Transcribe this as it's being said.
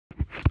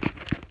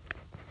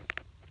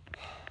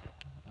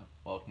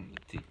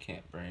T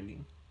Camp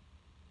Branding.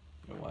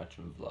 You're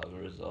watching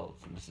Vlogger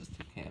Results, and this is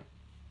T Camp.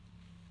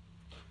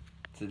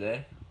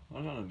 Today,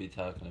 we're going to be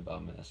talking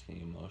about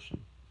masking emotion.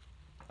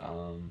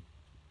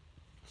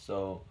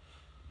 So,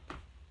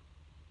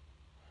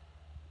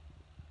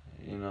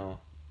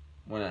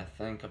 when I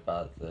think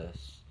about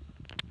this,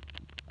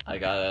 I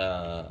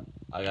gotta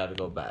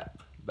go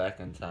back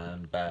in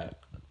time, back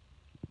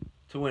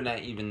to when I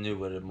even knew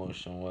what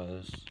emotion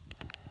was,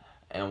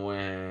 and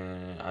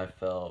when I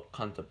felt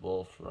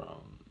comfortable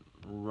from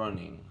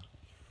running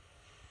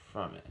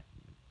from it.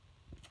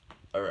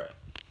 Alright.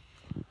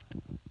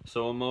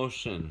 So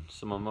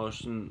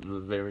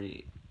some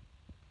very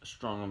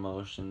strong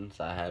emotions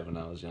I had when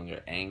I was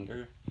younger.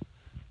 Anger.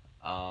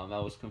 I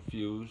was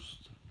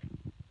confused.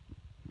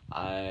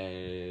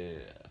 I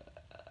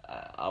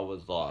I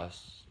was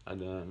lost. I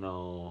didn't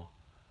know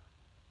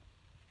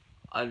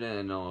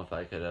if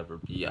I could ever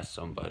be a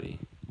somebody.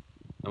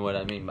 And what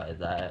I mean by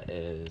that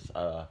is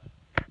a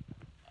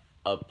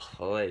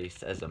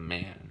place as a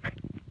man.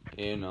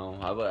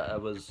 I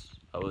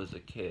was a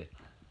kid.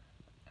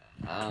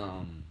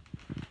 Um,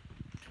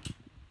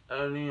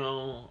 and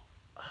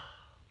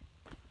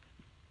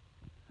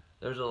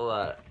there's a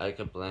lot I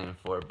could blame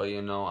for, but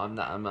I'm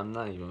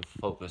not even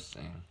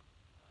focusing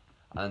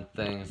on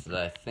things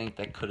that I think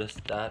that could have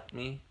stopped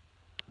me,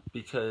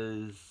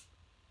 because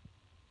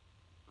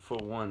for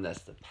one,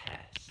 that's the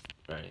past,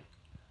 right?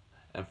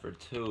 And for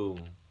two,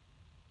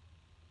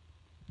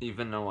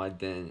 even though I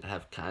didn't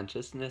have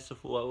consciousness of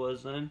who I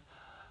was in,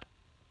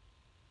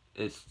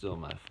 it's still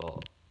my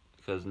fault,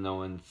 because no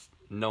one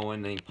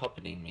ain't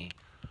puppeting me,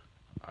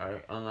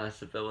 alright?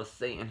 Unless if it was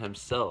Satan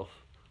himself,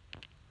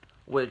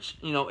 which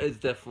is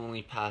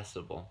definitely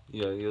possible.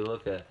 You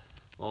look at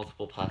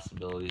multiple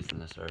possibilities in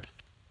this earth.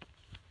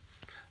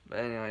 But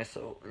anyway,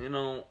 so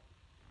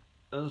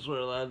those were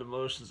a lot of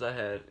emotions I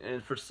had,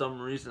 and for some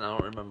reason I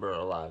don't remember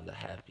a lot of the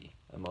happy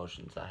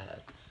emotions I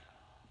had.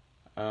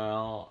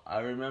 I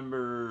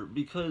remember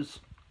because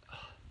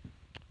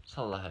it's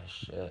a lot of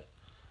shit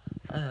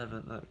I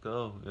haven't let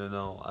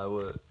go. I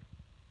would.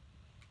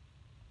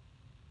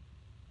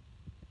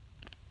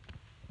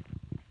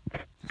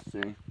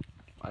 See,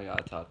 I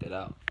gotta talk it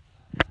out,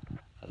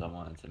 because I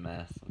wanted to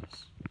mask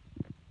this.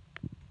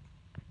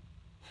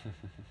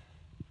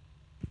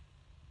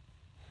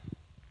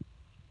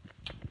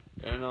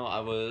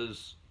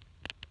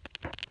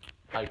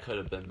 I could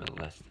have been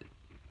molested,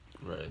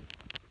 right?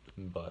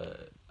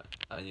 But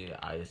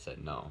I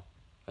said no.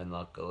 And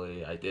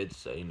luckily I did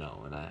say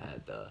no, and I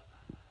had the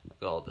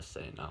gall to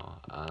say no.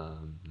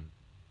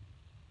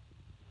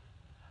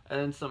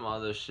 And some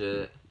other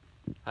shit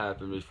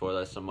happened before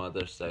that, some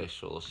other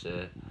sexual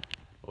shit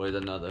with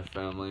another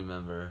family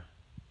member.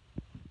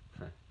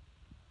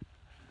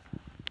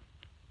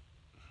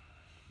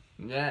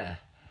 Yeah.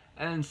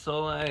 And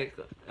so,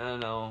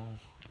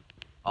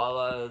 a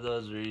lot of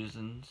those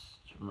reasons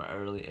from an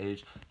early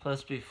age.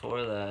 Plus,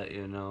 before that,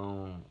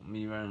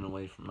 me running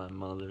away from my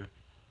mother,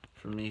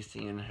 from me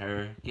seeing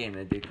her getting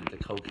addicted to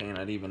cocaine.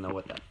 I didn't even know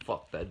what the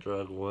fuck that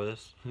drug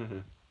was.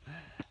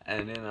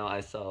 And,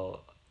 I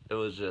saw it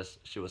was just,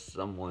 she was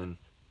someone,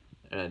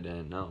 and I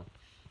didn't know.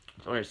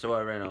 Alright, so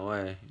I ran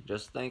away,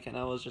 just thinking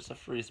I was just a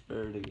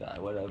free-spirited guy,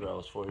 whatever. I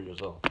was 4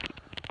 years old.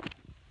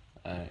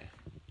 Alright.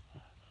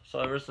 So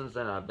ever since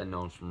then, I've been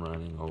known from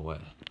running away.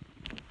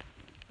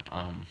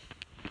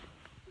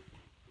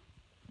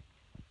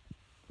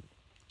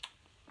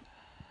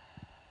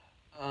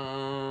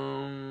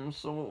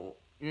 So,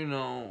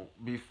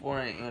 before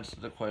I answer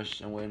the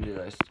question, when did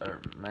I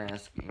start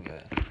masking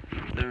it?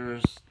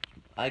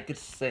 I could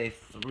say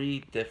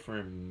 3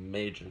 different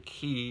major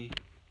key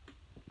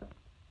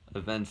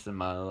events in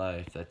my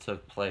life that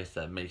took place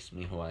that makes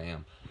me who I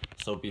am.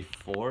 So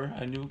before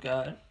I knew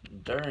God,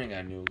 during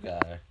I knew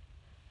God,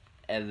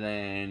 and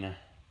then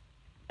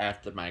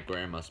after my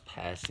grandma's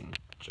passing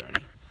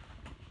journey.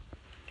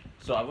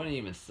 So I wouldn't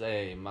even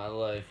say my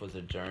life was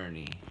a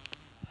journey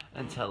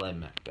until I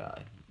met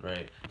God,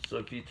 right? So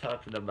if you're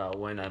talking about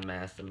when I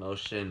masked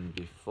emotion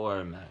before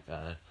I met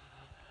God,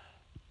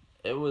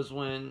 it was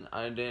when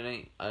I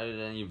didn't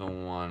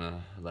even want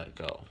to let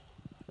go,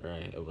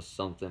 right? It was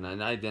something,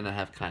 and I didn't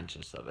have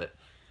conscious of it.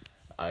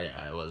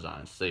 I was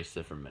on 6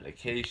 different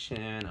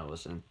medication. I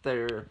was in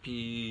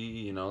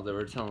therapy. They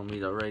were telling me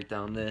to write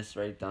down this,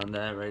 write down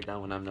that, write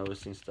down when I'm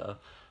noticing stuff.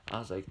 I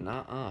was like,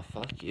 nah,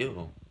 fuck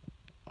you.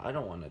 I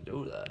don't want to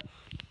do that.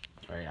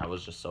 Right? I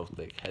was just so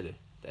thick-headed.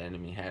 The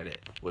enemy had it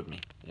with me,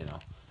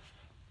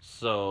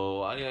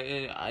 So I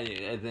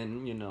then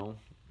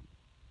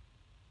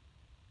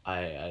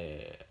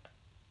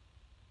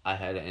I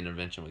had an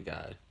intervention with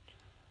God.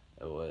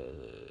 It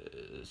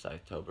was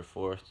October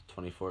 4th,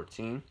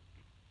 2014.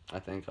 I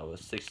think I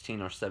was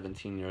 16 or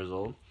 17 years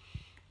old.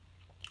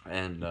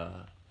 And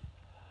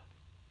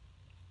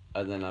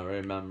then I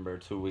remember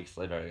 2 weeks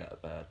later I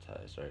got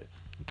baptized, right?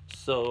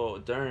 So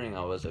during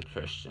I was a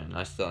Christian.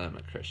 I still am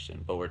a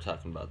Christian, but we're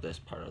talking about this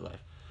part of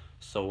life.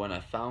 So when I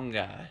found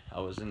God,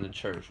 I was in the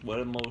church. What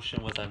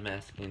emotion was I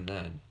masking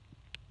then?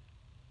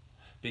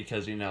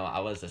 because I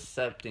was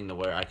accepting to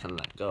where I can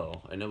let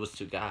go, and it was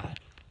to God.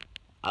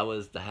 I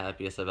was the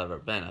happiest I've ever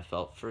been. I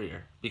felt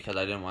freer because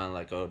I didn't want to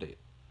let go to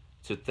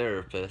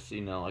therapists.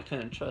 I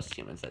couldn't trust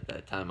humans at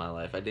that time in my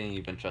life. I didn't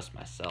even trust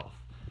myself.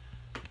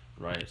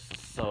 Right?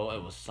 So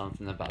it was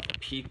something about the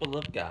people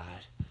of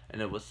God,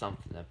 and it was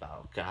something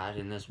about God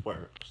and His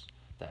works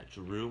that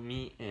drew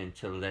me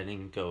into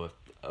letting go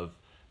of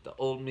the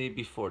old me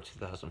before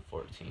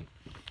 2014.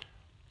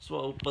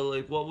 So, but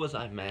like, what was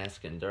I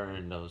masking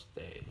during those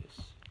days?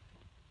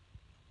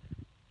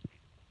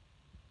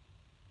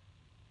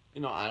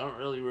 I don't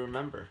really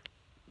remember.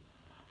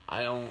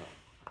 I don't.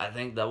 I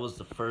think that was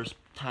the first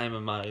time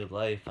in my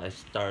life I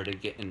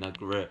started getting a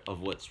grip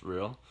of what's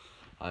real.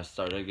 I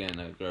started getting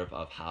a grip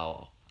of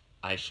how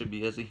I should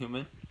be as a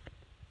human,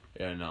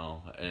 and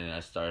I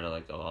started to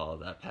let go of all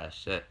that past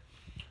shit.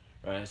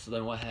 Right? So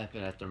then what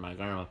happened after my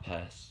grandma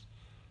passed?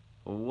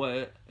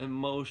 What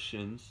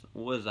emotions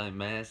was I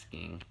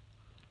masking?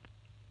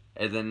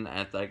 And then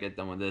after I get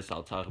done with this,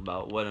 I'll talk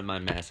about what am I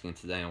masking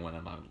today and what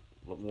am I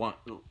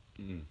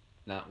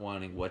not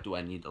wanting, what do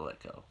I need to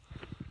let go?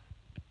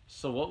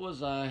 So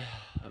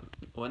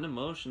what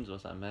emotions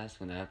was I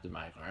masking after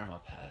my grandma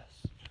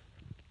passed?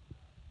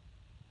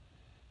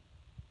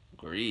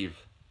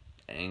 Grief,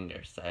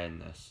 anger,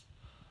 sadness,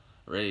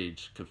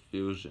 rage,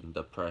 confusion,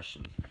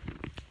 depression.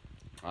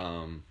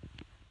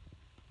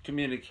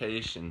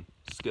 Communication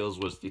skills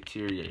was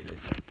deteriorated.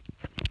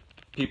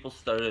 People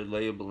started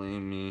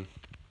labeling me.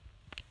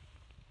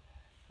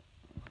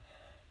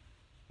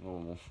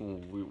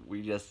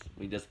 We just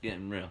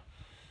getting real.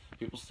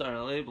 People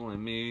started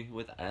labeling me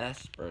with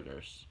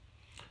Asperger's.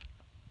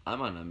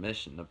 I'm on a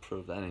mission to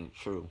prove that ain't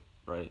true,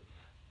 right?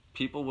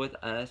 People with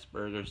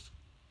Asperger's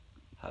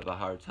have a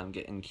hard time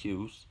getting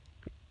cues,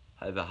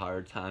 have a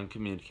hard time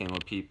communicating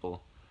with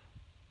people.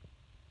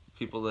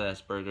 People with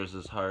Asperger's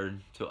is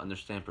hard to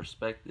understand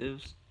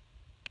perspectives,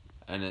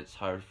 and it's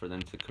hard for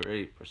them to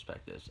create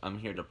perspectives. I'm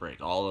here to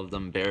break all of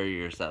them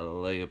barriers that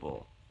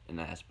label an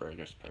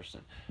Asperger's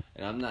person.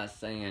 And I'm not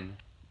saying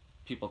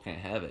people can't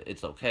have it.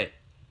 It's okay.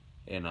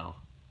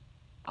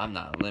 I'm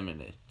not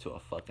limited to a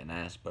fucking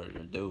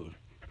Asperger dude.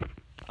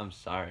 I'm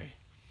sorry.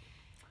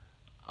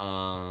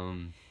 I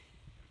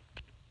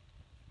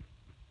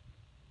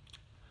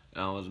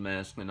was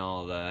masking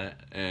all that,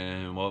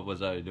 and what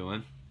was I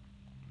doing?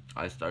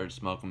 I started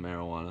smoking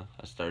marijuana.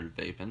 I started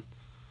vaping.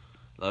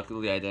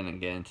 Luckily, I didn't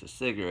get into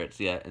cigarettes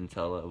yet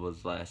until it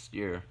was last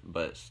year,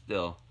 but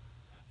still,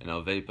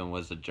 vaping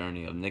was a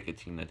journey of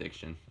nicotine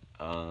addiction.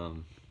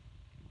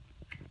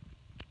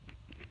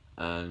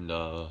 And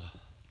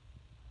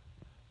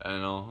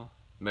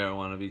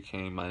marijuana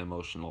became my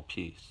emotional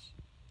peace.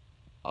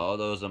 All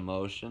those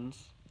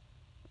emotions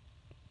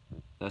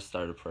that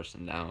started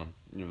pressing down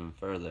even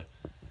further.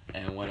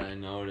 And what I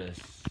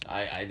noticed,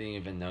 I didn't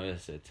even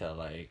notice it till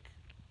like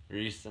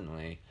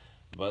recently,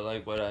 but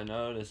like what I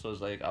noticed was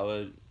like I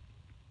would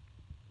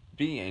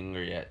be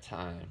angry at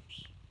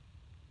times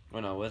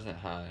when I wasn't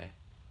high.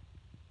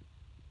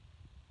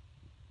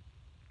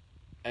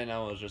 And I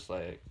was just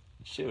like,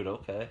 shoot,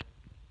 okay.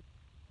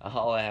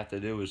 All I have to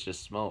do is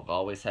just smoke.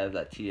 Always have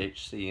that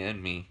THC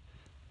in me.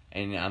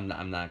 And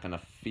I'm not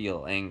gonna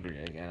feel angry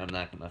again. I'm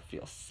not gonna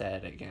feel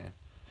sad again.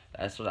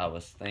 That's what I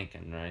was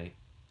thinking, right?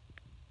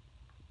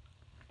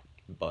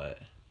 But,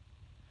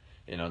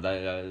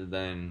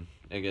 then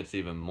it gets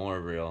even more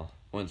real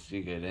once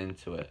you get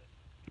into it,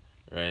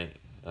 right?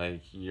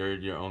 Like, you're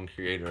your own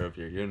creator of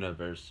your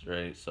universe,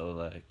 right? So,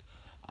 like,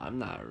 I'm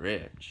not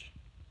rich.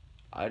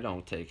 I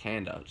don't take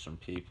handouts from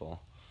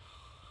people.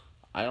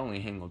 I only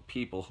hang with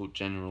people who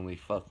genuinely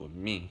fuck with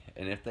me.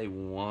 And if they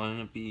want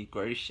to be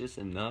gracious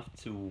enough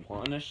to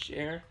want to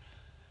share,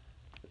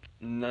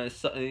 no,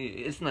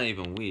 it's not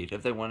even weed.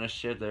 If they want to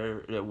share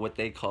their what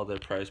they call their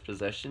prized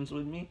possessions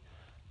with me,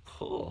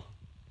 cool.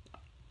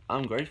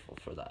 I'm grateful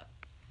for that,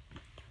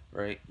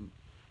 right?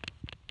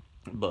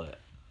 But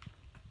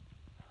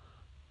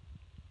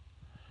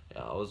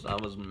yeah, I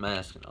was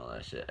masking all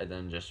that shit, and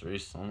then just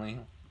recently,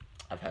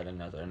 I've had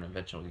another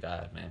intervention with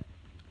God, man.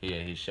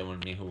 He's showing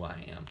me who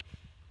I am.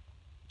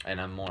 And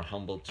I'm more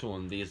humble to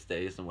him these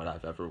days than what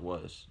I've ever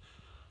was.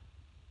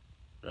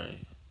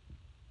 Right?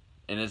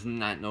 And it's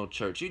not no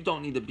church. You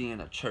don't need to be in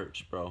a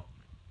church, bro.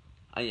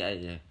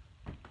 I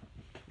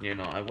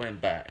went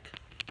back.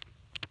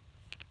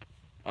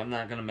 I'm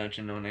not gonna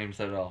mention no names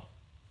at all.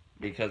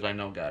 Because I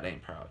know God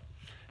ain't proud.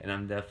 And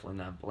I'm definitely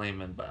not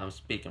blaming, but I'm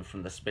speaking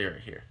from the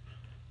spirit here.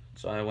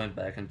 So I went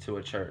back into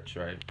a church,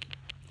 right?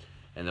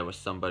 And there was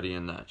somebody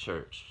in that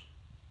church.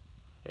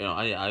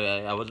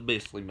 I was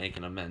basically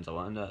making amends. I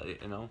wanted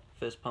to,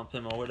 fist pump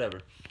him or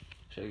whatever.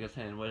 Shake his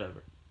hand,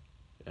 whatever.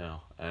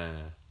 And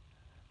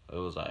it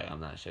was like, I'm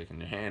not shaking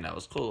your hand. I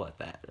was cool at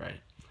that,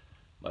 right?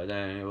 But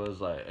then it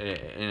was like,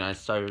 and I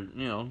started,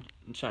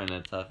 trying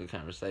to talk a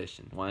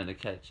conversation, wanting to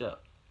catch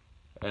up.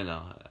 And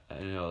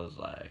it was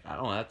like, I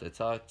don't have to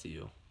talk to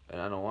you.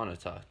 And I don't want to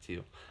talk to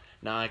you.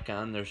 Now I can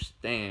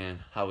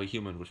understand how a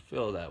human would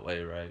feel that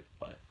way, right?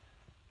 But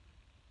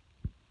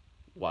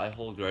why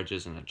hold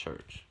grudges in a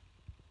church?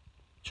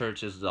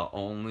 Church is the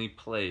only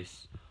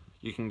place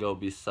you can go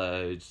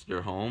besides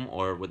your home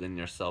or within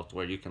yourself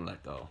where you can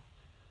let go.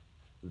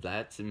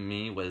 That to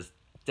me was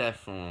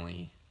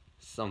definitely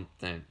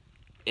something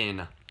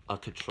in a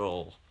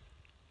control.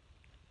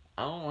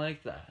 I don't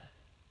like that,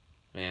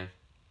 man.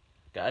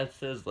 God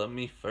says, love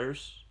me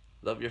first,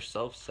 love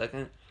yourself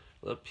second,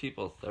 love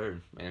people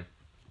third, man.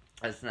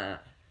 That's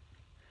not,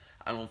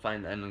 I don't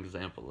find that an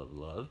example of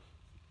love.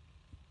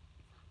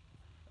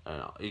 I don't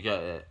know, you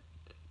got it.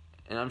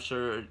 And I'm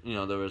sure,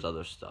 there was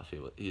other stuff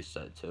he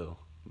said too,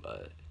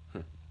 but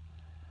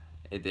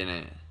it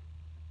didn't,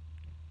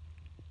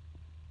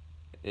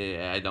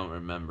 I don't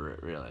remember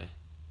it really.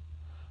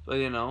 But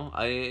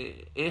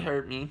it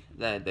hurt me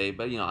that day,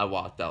 but I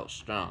walked out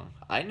strong.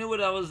 I knew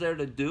what I was there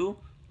to do.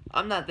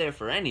 I'm not there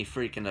for any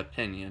freaking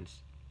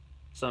opinions.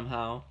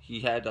 Somehow, he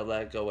had to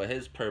let go of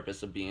his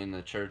purpose of being in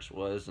the church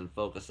was and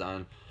focus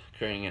on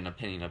creating an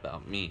opinion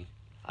about me.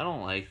 I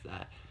don't like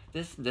that.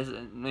 This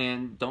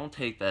man, don't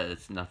take that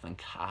as nothing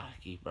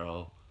cocky,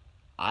 bro.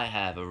 I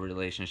have a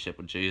relationship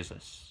with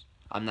Jesus.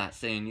 I'm not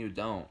saying you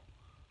don't.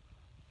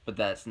 But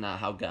that's not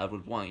how God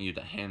would want you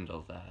to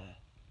handle that.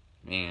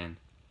 Man,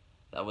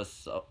 that was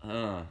so,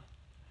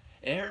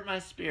 it hurt my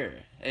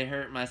spirit. It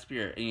hurt my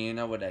spirit. And you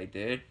know what I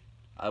did?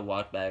 I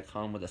walked back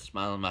home with a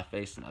smile on my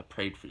face and I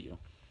prayed for you.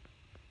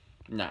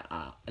 Not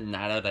out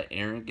of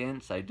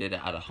arrogance. I did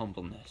it out of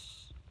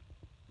humbleness.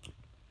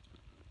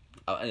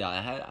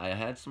 I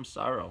had some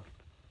sorrow,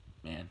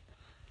 man.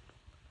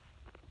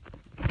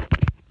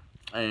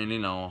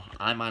 And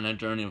I'm on a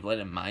journey of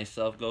letting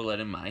myself go,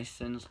 letting my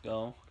sins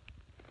go.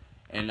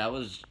 And that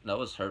was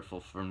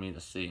hurtful for me to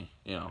see,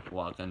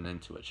 walking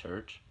into a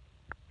church.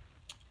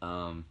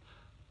 And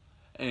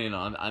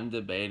I'm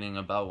debating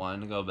about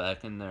wanting to go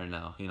back in there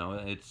now.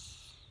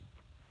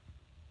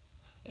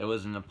 It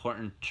was an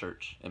important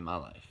church in my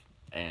life,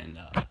 and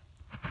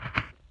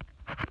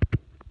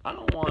I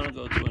don't want to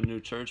go to a new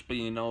church. But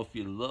if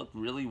you look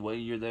really, what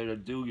you're there to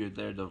do, you're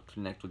there to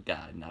connect with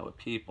God, not with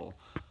people,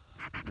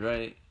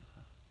 right?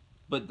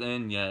 But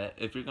then,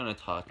 if you're gonna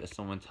talk to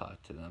someone,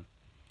 talk to them.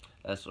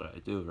 That's what I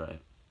do, right?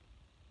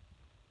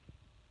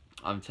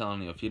 I'm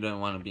telling you, if you didn't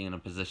want to be in a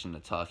position to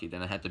talk, you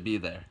didn't have to be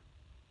there.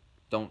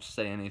 Don't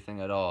say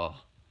anything at all.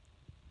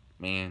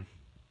 Man,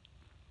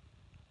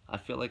 I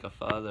feel like a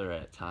father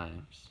at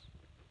times.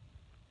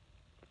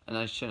 And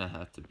I shouldn't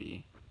have to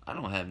be. I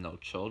don't have no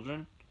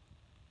children.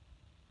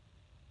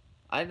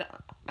 I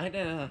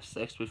didn't have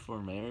sex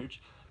before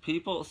marriage.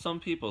 Some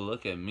people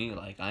look at me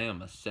like I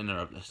am a sinner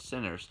of the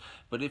sinners.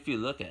 But if you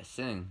look at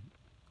sin,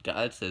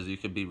 God says you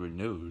could be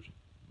renewed.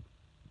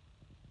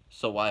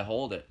 So why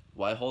hold it?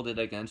 Why hold it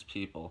against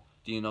people?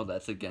 Do you know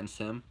that's against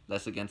Him?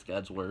 That's against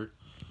God's word?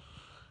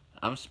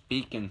 I'm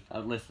speaking.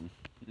 Listen.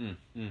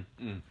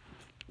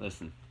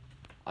 Listen.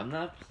 I'm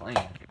not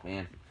playing,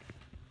 man.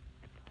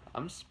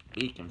 I'm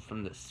speaking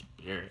from the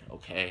Spirit,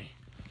 okay?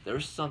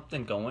 There's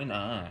something going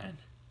on,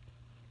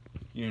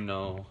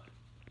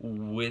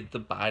 with the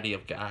body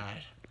of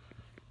God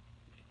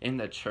in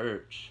the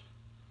church.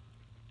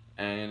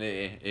 And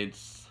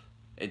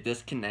it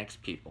disconnects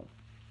people.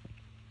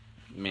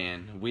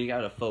 Man, we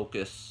gotta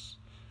focus.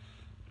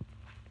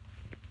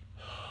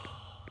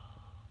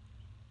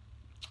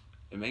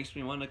 It makes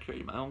me want to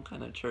create my own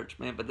kind of church,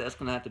 man, but that's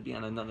gonna have to be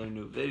on another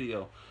new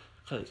video,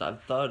 because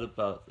I've thought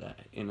about that.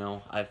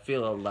 I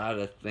feel a lot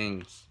of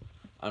things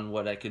on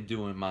what I could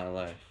do in my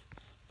life,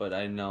 but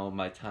I know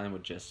my time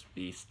would just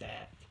be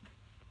stacked.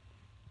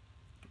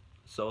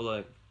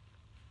 So,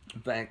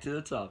 back to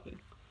the topic.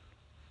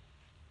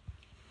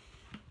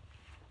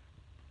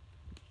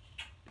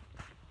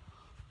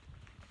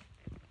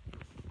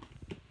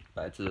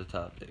 Back to the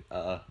topic.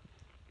 I'm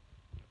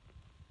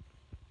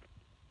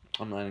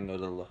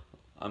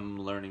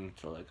learning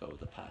to let go of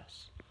the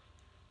past.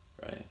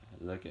 Right?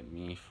 Look at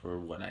me for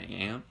what I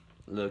am.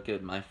 Look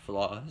at my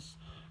flaws.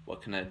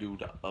 What can I do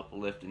to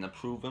uplift and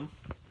improve them?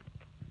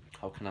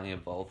 How can I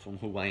evolve from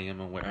who I am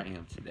and where I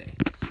am today?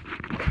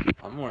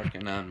 I'm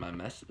working on my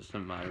messes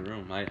in my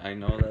room. I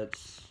know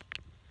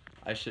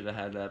I should have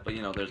had that, but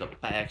there's a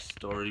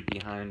backstory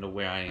behind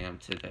where I am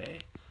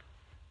today.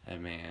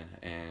 And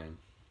man,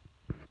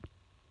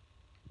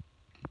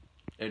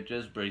 it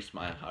just breaks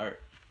my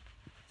heart.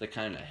 The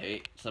kind of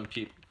hate some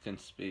people can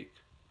speak.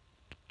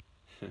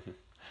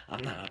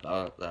 I'm not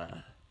about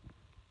that.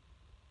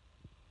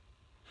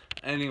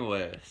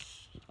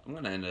 Anyways, I'm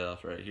gonna end it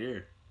off right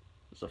here.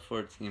 It's a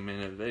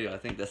 14-minute video. I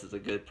think this is a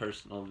good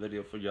personal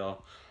video for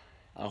y'all.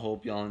 I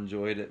hope y'all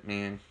enjoyed it,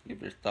 man.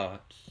 Give your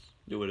thoughts.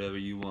 Do whatever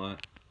you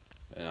want.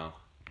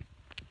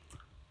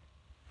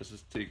 This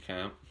is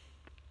T-Camp.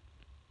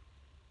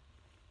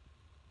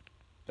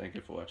 Thank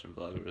you for watching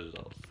Vlog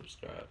Results.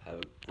 Subscribe. Have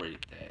a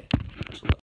great day. Much love.